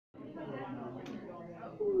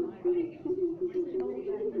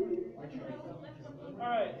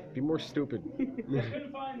Alright. Be more stupid. I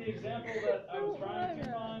couldn't find the example that I was trying to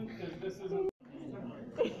find because this isn't.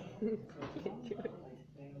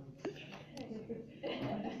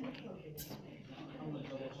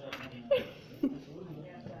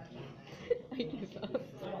 I give up.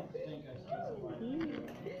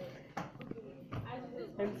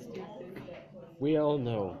 I'm stupid. We all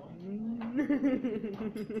know.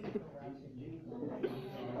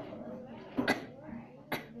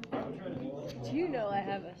 Do you know I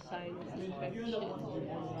have a sinus infection?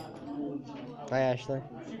 Hi, Ashley.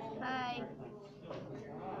 Hi.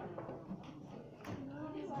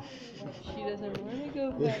 She doesn't want to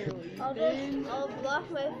go viral. I'll block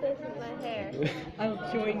my face with my hair. I'll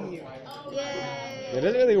join you. Yay! It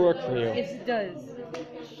doesn't really work for you. Yes, it does.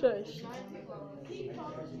 Shush.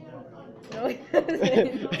 No, it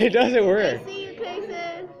doesn't. It doesn't work. I see you,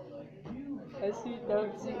 Payson. I see.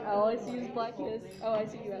 Don't see. All I see is blackness. Oh, I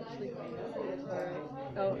see you actually. Alright.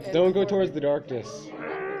 Oh, and Don't go towards the darkness.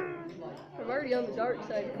 I'm already on the dark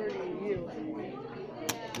side according to you.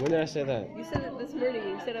 When did I say that? You said it this morning.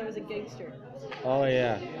 You said I was a gangster. Oh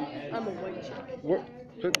yeah. I'm a white chick. What?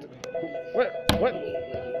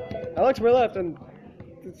 I look to my left and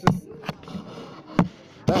it's just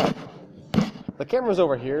that. The camera's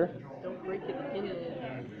over here. Don't break it in.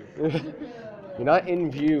 You're not in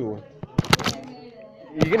view.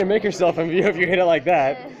 You're gonna make yourself in view if you hit it like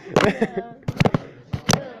that.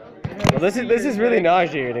 Well, this is really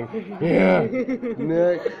nauseating. Yeah.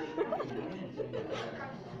 Nick.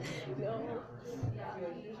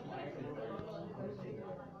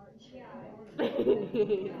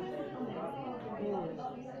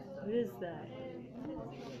 What is that?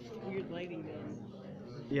 Weird lighting, man.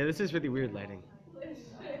 Yeah, this is really weird lighting.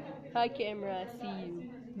 Hi, camera. I see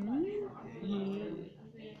you.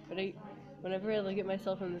 But whenever I look at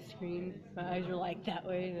myself on the screen, my eyes are like that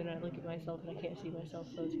way, and then I look at myself and I can't see myself,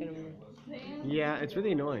 so it's kind of weird. Yeah, it's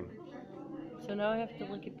really annoying. So now I have to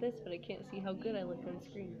look at this, but I can't see how good I look on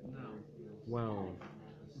screen. Wow.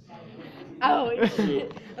 Ouch!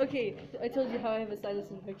 Okay, I told you how I have a sinus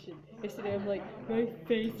infection. Yesterday I'm like, my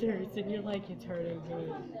face hurts, and you're like, it's hurting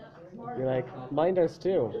me. You're like, mine does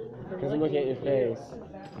too. Because I'm looking at your face.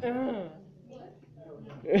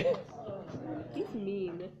 He's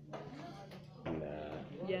mean. Nah.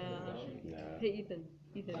 Yeah. Nah. Hey, Ethan.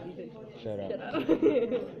 Ethan. Shut up. Shut up.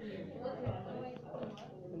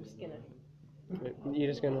 I'm just gonna. You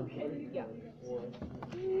just gonna? Yeah.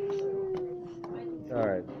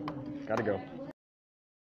 Alright. Gotta go.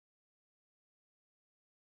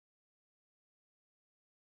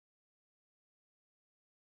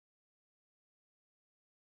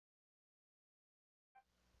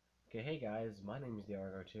 Okay, hey guys, my name is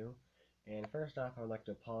TheArgo2, and first off I would like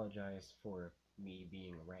to apologize for me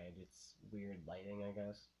being red. It's weird lighting, I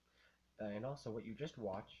guess. And also what you just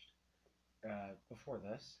watched, before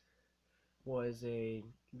this, was a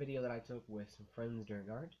video that I took with some friends during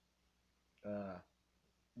art.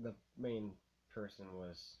 The main person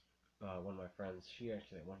was one of my friends. She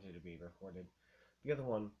actually wanted to be recorded. The other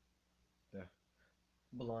one, the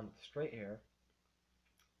blonde with straight hair,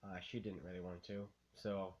 she didn't really want to,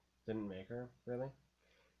 so didn't make her, really.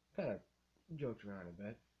 Kind of joked around a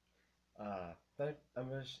bit. But I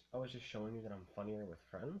was just showing you that I'm funnier with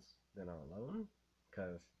friends than I'm alone,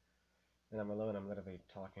 because when I'm alone I'm literally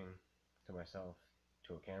talking to myself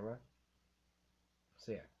to a camera.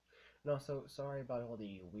 So yeah. And also, sorry about all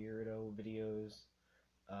the weirdo videos,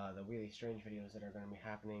 the really strange videos that are going to be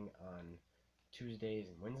happening on Tuesdays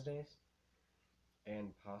and Wednesdays,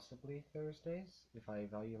 and possibly Thursdays. If I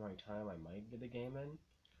value my time, I might get a game in.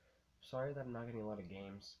 Sorry that I'm not getting a lot of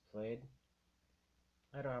games played.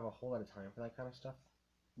 I don't have a whole lot of time for that kind of stuff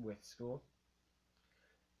with school.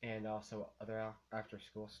 And also other after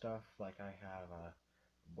school stuff, like I have a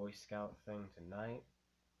Boy Scout thing tonight,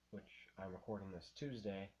 which I'm recording this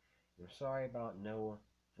Tuesday. I'm sorry about no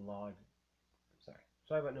vlog.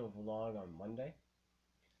 Sorry about no vlog on Monday.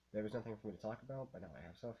 There was nothing for me to talk about, but now I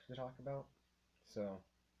have stuff to talk about. So,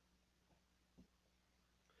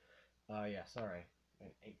 yeah, sorry. I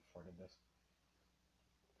ate before I did this.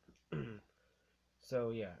 So,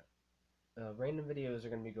 yeah. Random videos are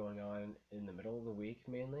going to be going on in the middle of the week,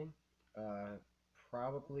 mainly.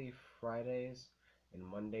 Probably Fridays and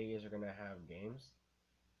Mondays are going to have games.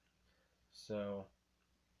 So,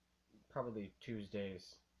 probably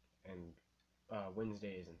Tuesdays and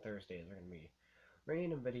Wednesdays and Thursdays are going to be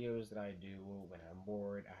random videos that I do when I'm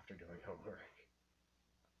bored after doing homework.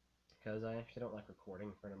 Because I actually don't like recording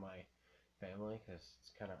in front of my family, because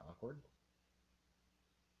it's kind of awkward.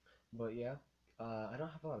 But yeah, I don't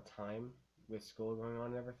have a lot of time with school going on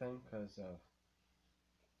and everything because of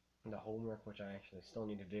the homework, which I actually still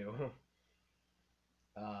need to do.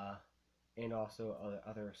 And also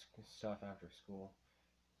other stuff after school.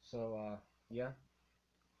 So, yeah.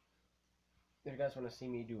 If you guys want to see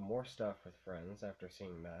me do more stuff with friends after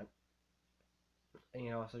seeing that,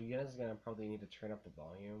 and so you guys are gonna probably need to turn up the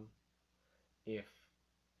volume.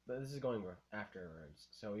 But this is going afterwards,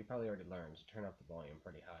 so we probably already learned to turn up the volume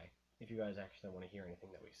pretty high if you guys actually want to hear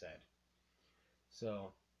anything that we said.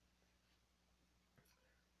 So,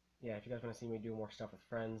 yeah, if you guys want to see me do more stuff with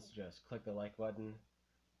friends, just click the like button,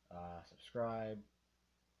 subscribe.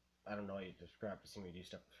 I don't know why you subscribe to see me do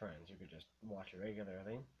stuff with friends. You could just watch it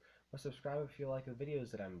regularly. Or subscribe if you like the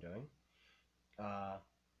videos that I'm doing.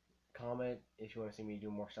 Comment if you want to see me do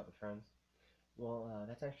more stuff with friends. Well,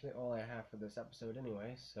 that's actually all I have for this episode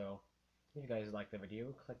anyway, so if you guys like the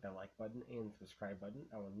video, click that like button and subscribe button.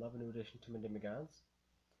 I would love a new addition to my demigods.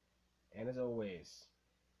 And as always,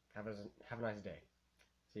 have a nice day.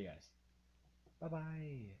 See you guys.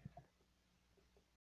 Bye-bye.